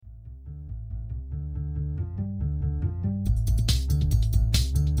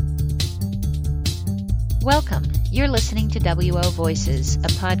Welcome. You're listening to WO Voices, a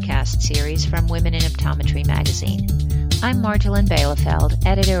podcast series from Women in Optometry magazine. I'm Marjolijn Bijleveld,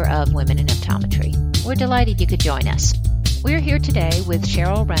 editor of Women in Optometry. We're delighted you could join us. We're here today with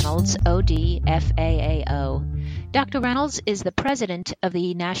Cheryl Reynolds, OD, FAAO. Dr. Reynolds is the president of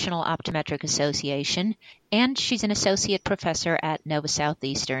the National Optometric Association, and she's an associate professor at Nova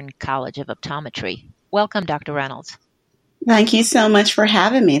Southeastern College of Optometry. Welcome, Dr. Reynolds. Thank you so much for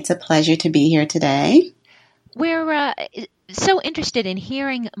having me. It's a pleasure to be here today. We're so interested in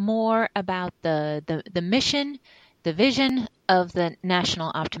hearing more about the mission, the vision of the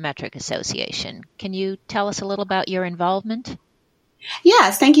National Optometric Association. Can you tell us a little about your involvement?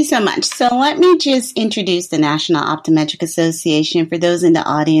 Yes, thank you so much. So let me just introduce the National Optometric Association for those in the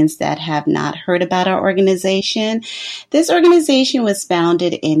audience that have not heard about our organization. This organization was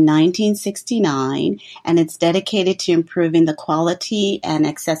founded in 1969, and it's dedicated to improving the quality and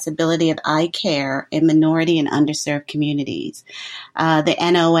accessibility of eye care in minority and underserved communities. The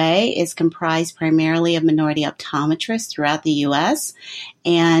NOA is comprised primarily of minority optometrists throughout the U.S.,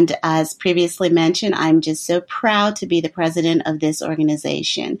 and as previously mentioned, I'm just so proud to be the president of this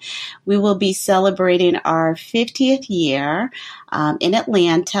organization. We will be celebrating our 50th year in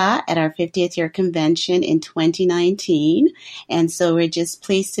Atlanta at our 50th year convention in 2019. And so we're just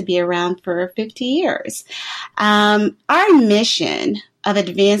pleased to be around for 50 years. Our mission of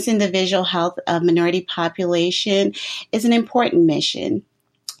advancing the visual health of minority population is an important mission.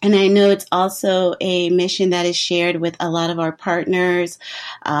 And I know it's also a mission that is shared with a lot of our partners,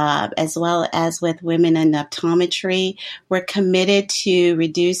 as well as with Women in Optometry. We're committed to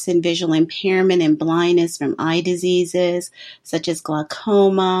reducing visual impairment and blindness from eye diseases, such as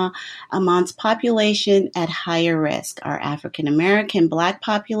glaucoma, amongst population at higher risk, our African American Black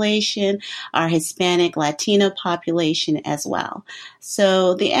population, our Hispanic Latino population as well.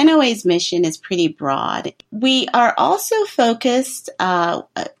 So the NOA's mission is pretty broad. We are also focused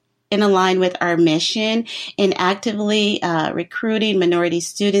in line with our mission in actively recruiting minority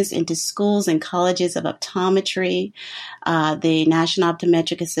students into schools and colleges of optometry. The National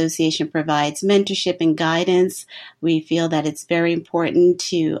Optometric Association provides mentorship and guidance. We feel that it's very important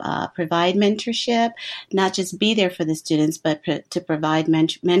to provide mentorship, not just be there for the students, but to provide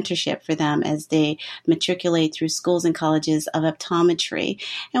mentorship for them as they matriculate through schools and colleges of optometry.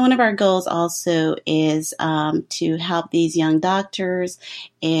 And one of our goals also is to help these young doctors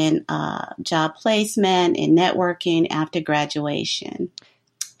in job placement, in networking after graduation.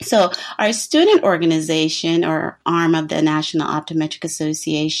 So our student organization, or arm of the National Optometric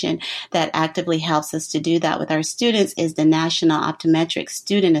Association, that actively helps us to do that with our students is the National Optometric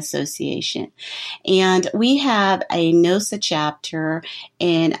Student Association. And we have a NOSA chapter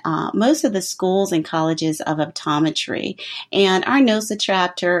in most of the schools and colleges of optometry. And our NOSA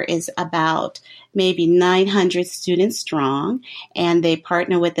chapter is about maybe 900 students strong, and they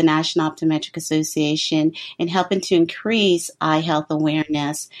partner with the National Optometric Association in helping to increase eye health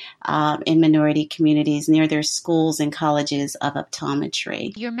awareness in minority communities near their schools and colleges of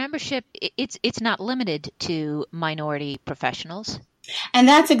optometry. Your membership, it's not limited to minority professionals. And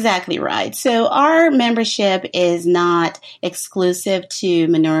that's exactly right. So our membership is not exclusive to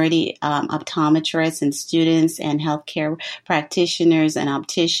minority optometrists and students and healthcare practitioners and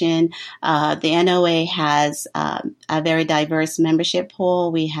optician. The NOA has a very diverse membership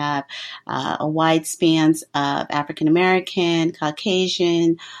pool. We have a wide span of African American,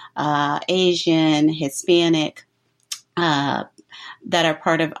 Caucasian, Asian, Hispanic, that are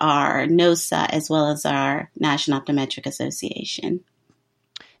part of our NOSA as well as our National Optometric Association.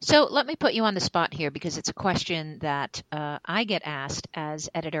 So let me put you on the spot here because it's a question that I get asked as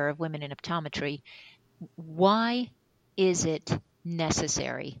editor of Women in Optometry. Why is it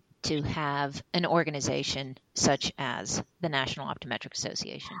necessary to have an organization such as the National Optometric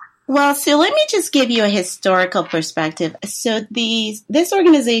Association? Well, so let me just give you a historical perspective. So this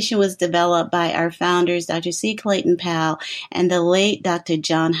organization was developed by our founders, Dr. C. Clayton Powell and the late Dr.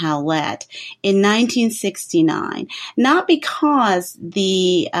 John Howlett in 1969. Not because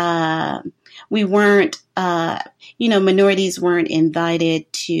we weren't, minorities weren't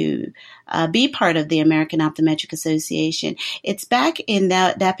invited to be part of the American Optometric Association. It's back in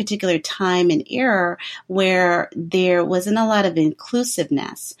that particular time and era where there wasn't a lot of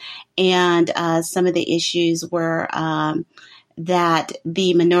inclusiveness. And some of the issues were that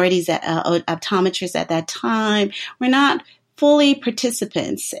the minorities, optometrists at that time were not fully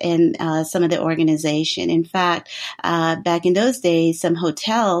participants in some of the organization. In fact, back in those days, some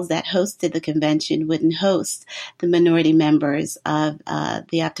hotels that hosted the convention wouldn't host the minority members of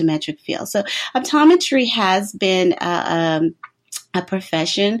the optometric field. So optometry has been a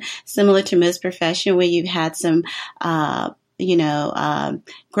profession similar to most profession where you've had some groundbreaking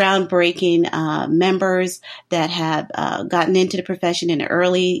members that have gotten into the profession in the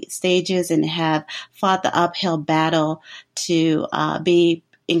early stages and have fought the uphill battle to be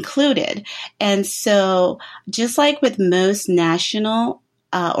included. And so just like with most national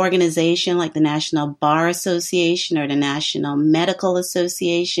organization like the National Bar Association or the National Medical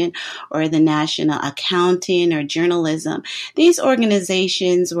Association or the National Accounting or Journalism, these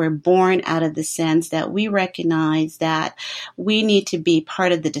organizations were born out of the sense that we recognize that we need to be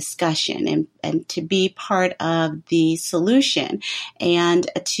part of the discussion and to be part of the solution and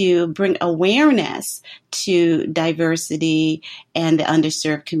to bring awareness to diversity and the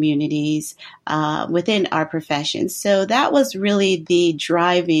underserved communities within our profession. So that was really the driving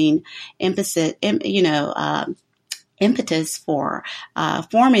impetus for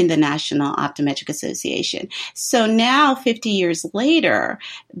forming the National Optometric Association. So now, 50 years later,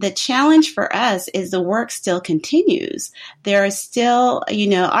 the challenge for us is the work still continues. There are still,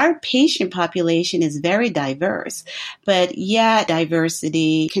 our patient population is very diverse, but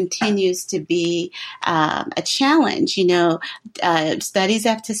diversity continues to be a challenge. Studies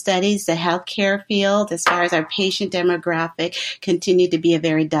after studies, the healthcare field, as far as our patient demographic, continue to be a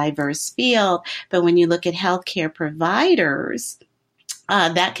very diverse field. But when you look at healthcare providers,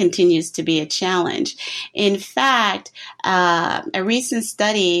 that continues to be a challenge. In fact, a recent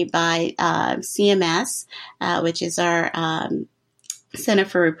study by CMS, which is our Center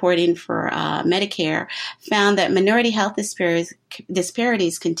for Reporting for Medicare, found that minority health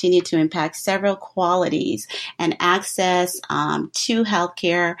disparities continue to impact several qualities and access to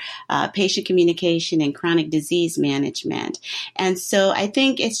healthcare, patient communication, and chronic disease management. And so I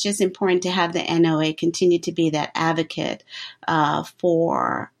think it's just important to have the NOA continue to be that advocate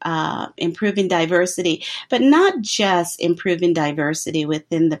for improving diversity, but not just improving diversity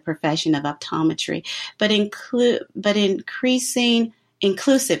within the profession of optometry, but increasing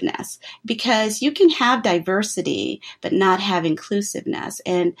inclusiveness, because you can have diversity but not have inclusiveness.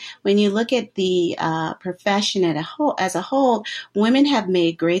 And when you look at the profession as a whole, women have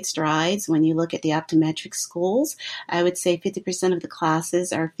made great strides. When you look at the optometric schools, I would say 50% of the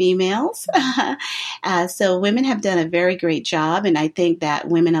classes are females. So women have done a very great job, and I think that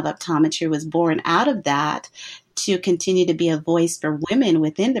Women of Optometry was born out of that to continue to be a voice for women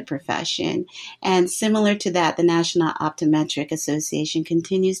within the profession. And similar to that, the National Optometric Association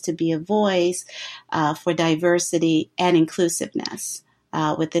continues to be a voice for diversity and inclusiveness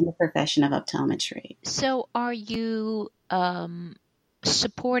within the profession of optometry. So are you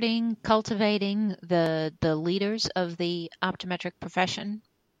supporting, cultivating the leaders of the optometric profession?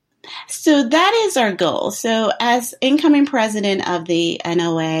 So that is our goal. So as incoming president of the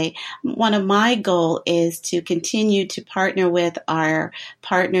NOA, one of my goals is to continue to partner with our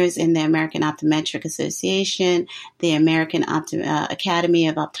partners in the American Optometric Association, the American Academy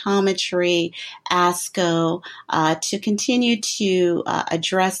of Optometry, ASCO, to continue to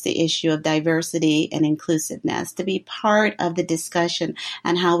address the issue of diversity and inclusiveness, to be part of the discussion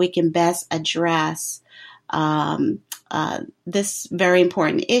on how we can best address this very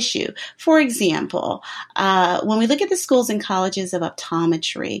important issue. For example, when we look at the schools and colleges of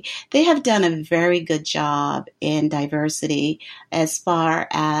optometry, they have done a very good job in diversity as far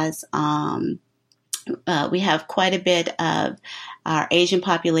as we have quite a bit of our Asian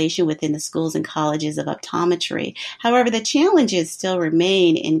population within the schools and colleges of optometry. However, the challenges still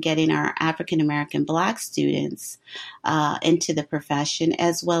remain in getting our African American Black students into the profession,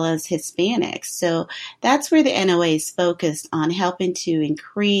 as well as Hispanics. So that's where the NOA is focused on helping to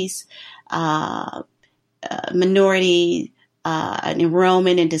increase minority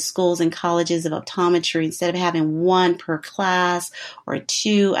enrollment into schools and colleges of optometry. Instead of having one per class or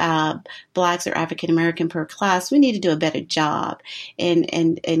two Blacks or African American per class, we need to do a better job in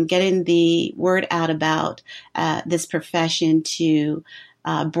getting the word out about this profession to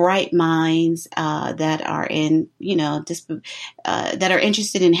bright minds that are in, that are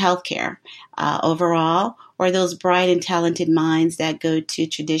interested in healthcare overall, or those bright and talented minds that go to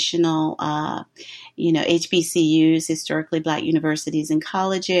traditional, HBCUs, historically Black universities and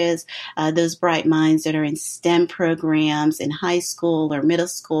colleges, those bright minds that are in STEM programs in high school or middle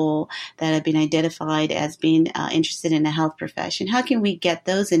school that have been identified as being interested in the health profession. How can we get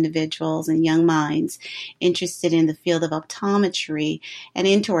those individuals and young minds interested in the field of optometry and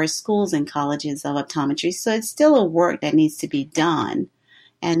into our schools and colleges of optometry? So it's still a work that needs to be done.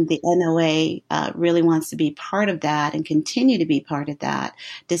 And the NOA really wants to be part of that and continue to be part of that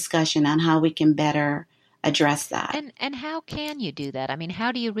discussion on how we can better address that. And how can you do that? I mean,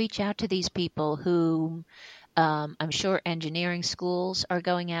 how do you reach out to these people who I'm sure engineering schools are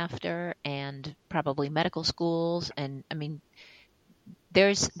going after, and probably medical schools. And I mean,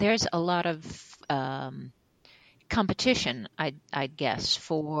 there's a lot of competition, I'd guess,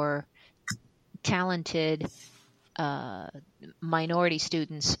 for talented uh, minority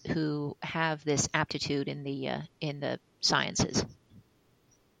students who have this aptitude in the sciences.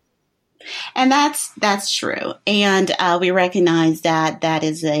 And that's true. And we recognize that that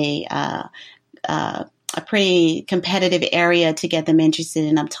is a pretty competitive area to get them interested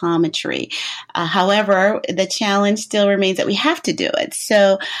in optometry. However, the challenge still remains that we have to do it.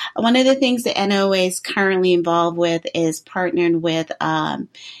 So one of the things the NOA is currently involved with is partnering with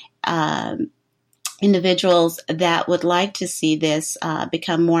individuals that would like to see this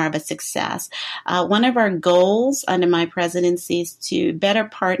become more of a success. One of our goals under my presidency is to better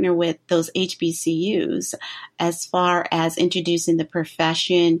partner with those HBCUs as far as introducing the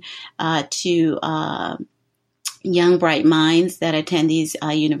profession to young, bright minds that attend these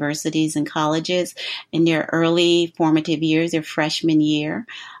universities and colleges in their early formative years, their freshman year.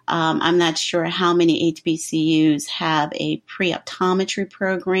 I'm not sure how many HBCUs have a pre-optometry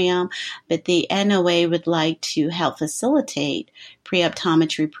program, but the NOA would like to help facilitate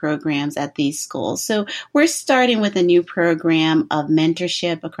pre-optometry programs at these schools. So we're starting with a new program of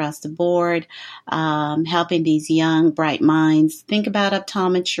mentorship across the board, helping these young, bright minds think about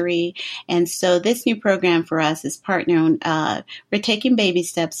optometry. And so this new program for us is partnering, we're taking baby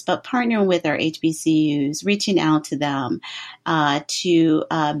steps, but partnering with our HBCUs, reaching out to them to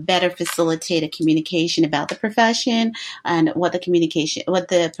better facilitate a communication about the profession and what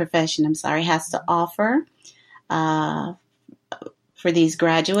the profession has to offer for these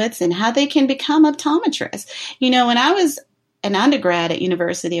graduates and how they can become optometrists. You know, when I was an undergrad at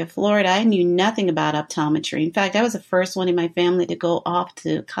University of Florida, I knew nothing about optometry. In fact, I was the first one in my family to go off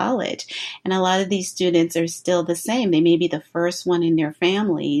to college. And a lot of these students are still the same. They may be the first one in their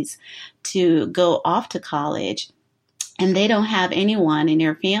families to go off to college. And they don't have anyone in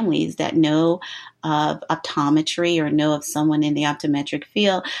their families that know of optometry or know of someone in the optometric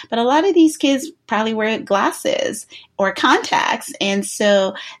field. But a lot of these kids probably wear glasses or contacts. And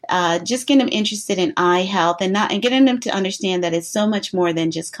so just getting them interested in eye health and getting them to understand that it's so much more than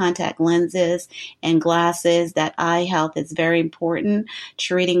just contact lenses and glasses, that eye health is very important.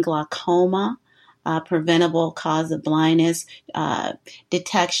 Treating glaucoma, preventable cause of blindness,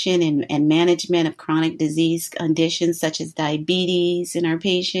 detection and management of chronic disease conditions such as diabetes in our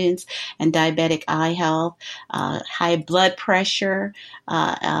patients and diabetic eye health, high blood pressure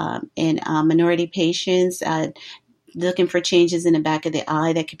in minority patients, looking for changes in the back of the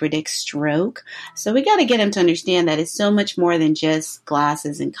eye that could predict stroke. So we got to get them to understand that it's so much more than just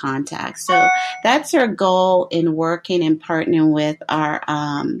glasses and contacts. So that's our goal in working and partnering with our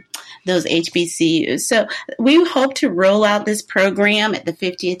those HBCUs. So we hope to roll out this program at the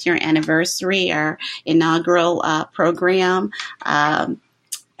 50th year anniversary, our inaugural program, and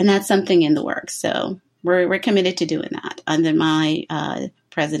that's something in the works. So we're committed to doing that under my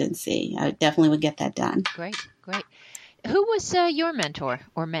presidency. I definitely would get that done. Great. Who was your mentor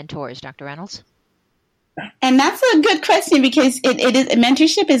or mentors, Dr. Reynolds? And that's a good question because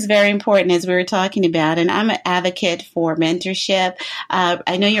mentorship is very important, as we were talking about, and I'm an advocate for mentorship.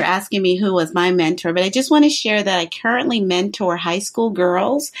 I know you're asking me who was my mentor, but I just want to share that I currently mentor high school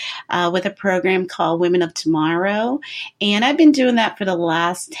girls with a program called Women of Tomorrow, and I've been doing that for the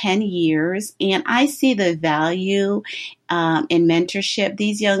last 10 years, and I see the value in mentorship.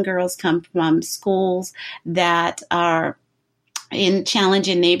 These young girls come from schools that are in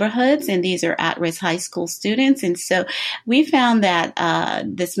challenging neighborhoods, and these are at-risk high school students. And so we found that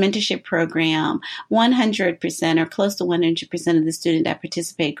this mentorship program, 100% or close to 100% of the students that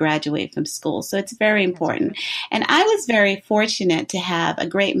participate graduate from school. So it's very important. And I was very fortunate to have a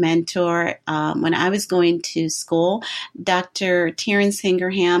great mentor when I was going to school. Dr. Terrence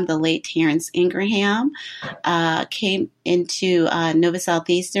Ingraham, the late Terrence Ingraham, came into Nova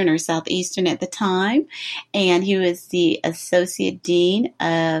Southeastern or Southeastern at the time, and he was the associate dean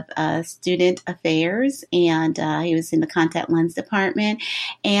of student affairs, and he was in the contact lens department,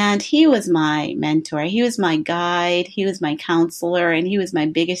 and he was my mentor. He was my guide, he was my counselor, and he was my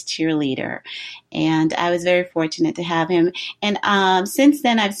biggest cheerleader. And I was very fortunate to have him. And since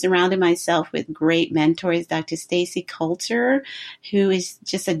then, I've surrounded myself with great mentors. Dr. Stacy Coulter, who is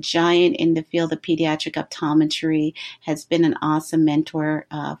just a giant in the field of pediatric optometry, has been an awesome mentor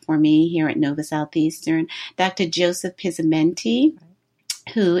for me here at Nova Southeastern. Dr. Joseph Pizzamenti,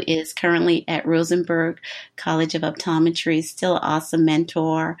 who is currently at Rosenberg College of Optometry, is still an awesome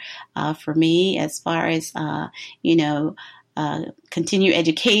mentor for me as far as, continue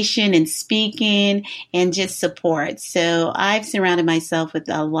education and speaking and just support. So I've surrounded myself with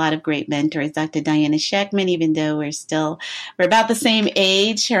a lot of great mentors. Dr. Diana Scheckman, even though we're about the same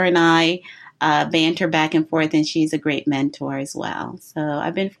age, her and I banter back and forth, and she's a great mentor as well. So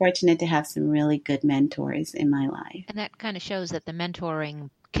I've been fortunate to have some really good mentors in my life. And that kind of shows that the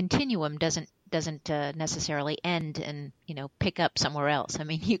mentoring continuum doesn't necessarily end and pick up somewhere else. I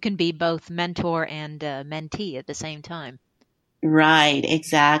mean, you can be both mentor and mentee at the same time. Right,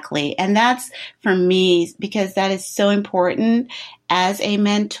 exactly. And that's for me, because that is so important as a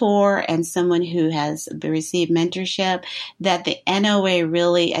mentor and someone who has received mentorship, that the NOA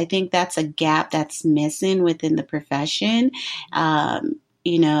really, I think that's a gap that's missing within the profession.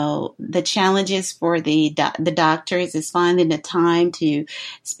 The challenges for the doctors is finding the time to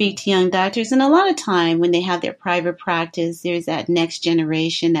speak to young doctors. And a lot of time when they have their private practice, there's that next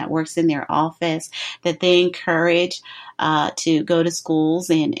generation that works in their office that they encourage to go to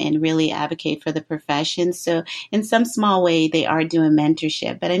schools and really advocate for the profession. So in some small way, they are doing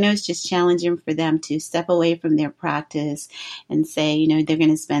mentorship. But I know it's just challenging for them to step away from their practice and say, they're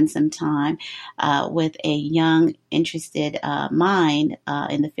going to spend some time with a young, interested mind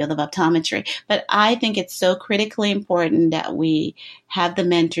in the field of optometry. But I think it's so critically important that we have the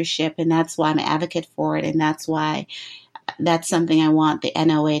mentorship, and that's why I'm an advocate for it, and that's why that's something I want the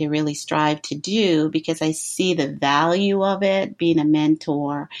NOA to really strive to do, because I see the value of it being a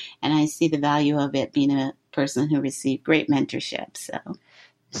mentor, and I see the value of it being a person who received great mentorship.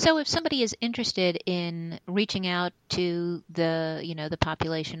 So if somebody is interested in reaching out to the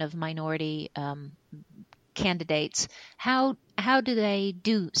population of minority candidates, how do they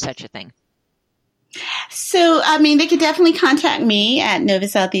do such a thing? So, they could definitely contact me at Nova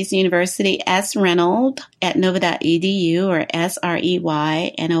Southeast University, sreynold@nova.edu, or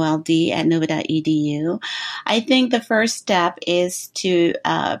SREYNOLD@nova.edu. I think the first step is to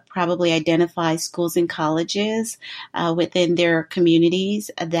probably identify schools and colleges within their communities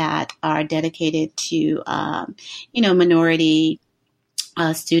that are dedicated to, minority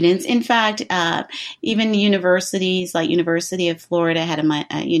students. In fact, even universities like University of Florida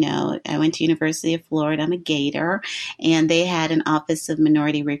I went to University of Florida. I'm a Gator, and they had an Office of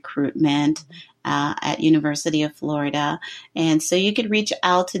Minority Recruitment at University of Florida. And so you could reach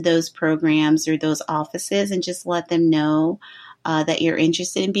out to those programs or those offices and just let them know that you're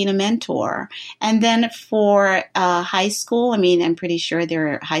interested in being a mentor. And then for high school, I'm pretty sure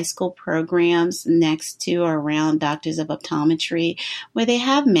there are high school programs next to or around Doctors of Optometry where they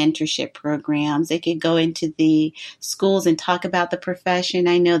have mentorship programs. They could go into the schools and talk about the profession.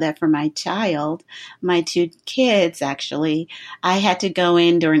 I know that for my two kids, actually, I had to go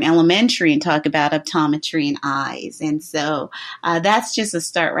in during elementary and talk about optometry and eyes. And so that's just a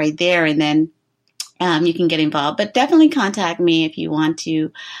start right there. And then you can get involved, but definitely contact me if you want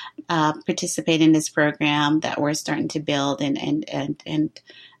to participate in this program that we're starting to build and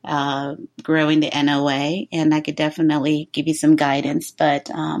growing the NOA. And I could definitely give you some guidance.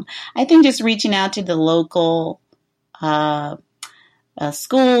 But I think just reaching out to the local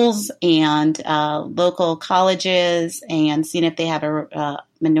schools and local colleges and seeing if they have a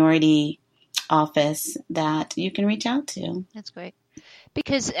minority office that you can reach out to. That's great.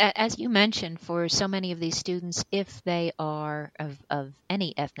 Because as you mentioned, for so many of these students, if they are of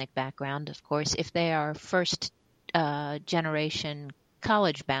any ethnic background, of course, if they are first generation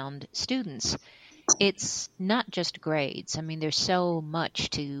college-bound students, it's not just grades. There's so much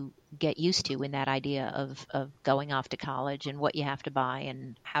to get used to in that idea of going off to college and what you have to buy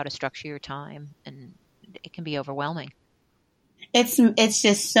and how to structure your time, and it can be overwhelming. It's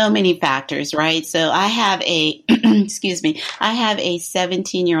just so many factors, right? So I have a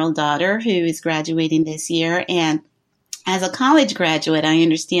 17-year-old daughter who is graduating this year, and as a college graduate, I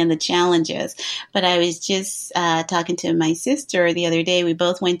understand the challenges, but I was just talking to my sister the other day. We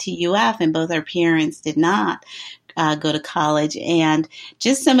both went to UF, and both our parents did not go to college. And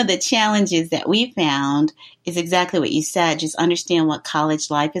just some of the challenges that we found is exactly what you said. Just understand what college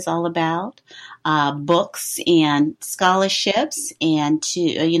life is all about. Books and scholarships and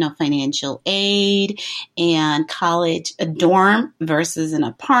financial aid and college, a dorm versus an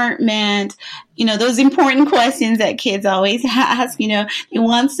apartment. Those important questions that kids always ask, you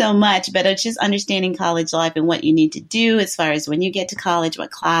want so much, but it's just understanding college life and what you need to do as far as when you get to college, what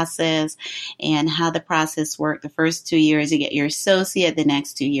classes and how the process works. The first 2 years you get your associate, the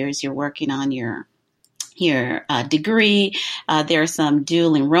next 2 years you're working on your your degree. There's some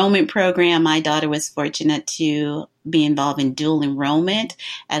dual enrollment program. My daughter was fortunate to be involved in dual enrollment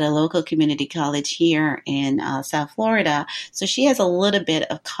at a local community college here in South Florida. So she has a little bit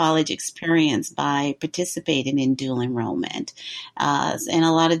of college experience by participating in dual enrollment. And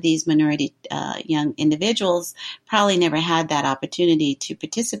a lot of these minority young individuals probably never had that opportunity to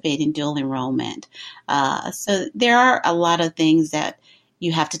participate in dual enrollment. So there are a lot of things that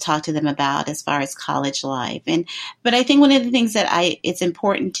you have to talk to them about as far as college life. But I think one of the things that it's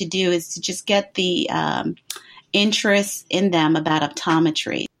important to do is to just get the interest in them about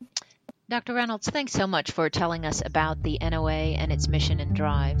optometry. Dr. Reynolds, thanks so much for telling us about the NOA and its mission and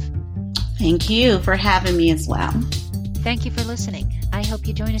drive. Thank you for having me as well. Thank you for listening. I hope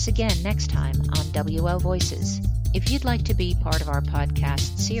you join us again next time on WO Voices. If you'd like to be part of our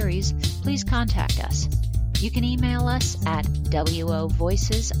podcast series, please contact us. You can email us at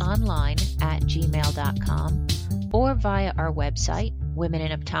wovoicesonline@gmail.com or via our website,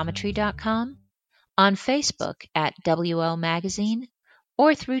 womeninoptometry.com, on Facebook at WO Magazine,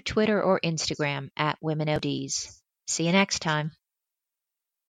 or through Twitter or Instagram at WomenODs. See you next time.